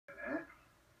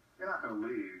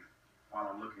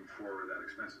looking for that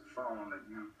expensive phone that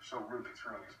you so rudely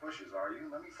threw in these bushes, are you?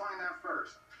 Let me find that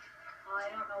first. Well, I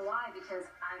don't know why, because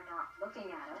I'm not looking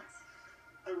at it.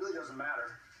 It really doesn't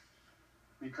matter,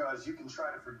 because you can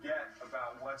try to forget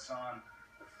about what's on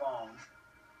the phone,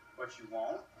 but you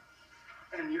won't.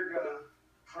 And you're gonna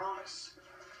promise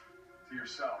to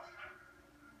yourself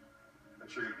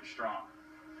that you're gonna be strong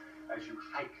as you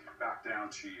hike back down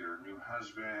to your new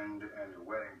husband and your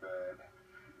wedding bed,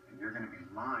 and you're gonna be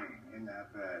lying in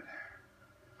that bed.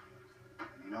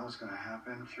 And you know what's gonna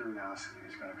happen? Curiosity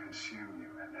is gonna consume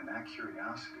you, and then that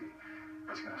curiosity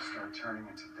is gonna start turning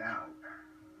into doubt.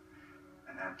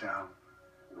 And that doubt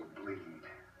will bleed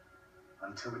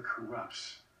until it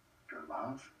corrupts your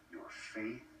love, your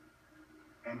faith,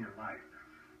 and your life.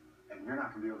 And you're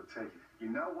not going to be able to take it. You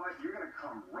know what? You're going to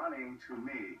come running to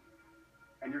me,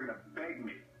 and you're going to beg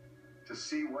me to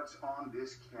see what's on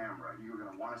this camera. You're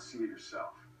going to want to see it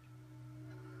yourself.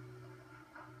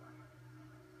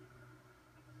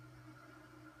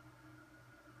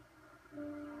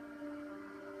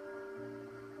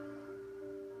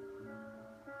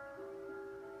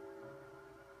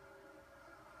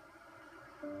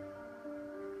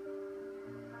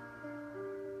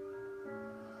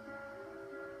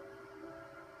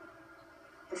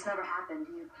 This never happened.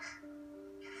 You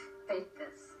faked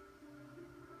this.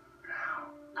 How?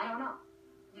 I don't know.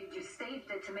 You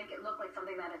staged it to make it look like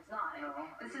something that it's not. No.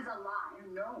 This is a lie.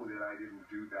 You know that I didn't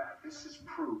do that. This is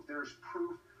proof. There's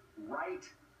proof right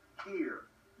here.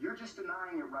 You're just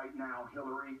denying it right now,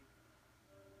 Hilary.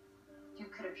 You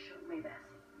could have shown me this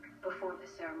before the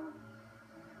ceremony.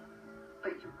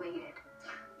 But you waited.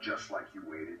 Just like you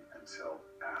waited until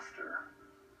after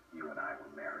you and I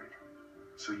were married.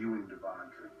 So you and Devon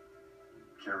could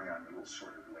carry on your little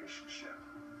sort of relationship.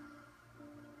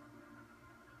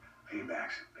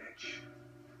 Payback's a bitch.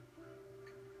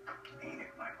 Ain't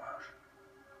it, my love?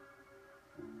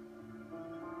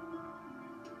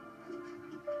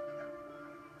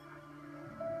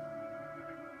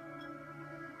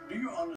 Do you understand?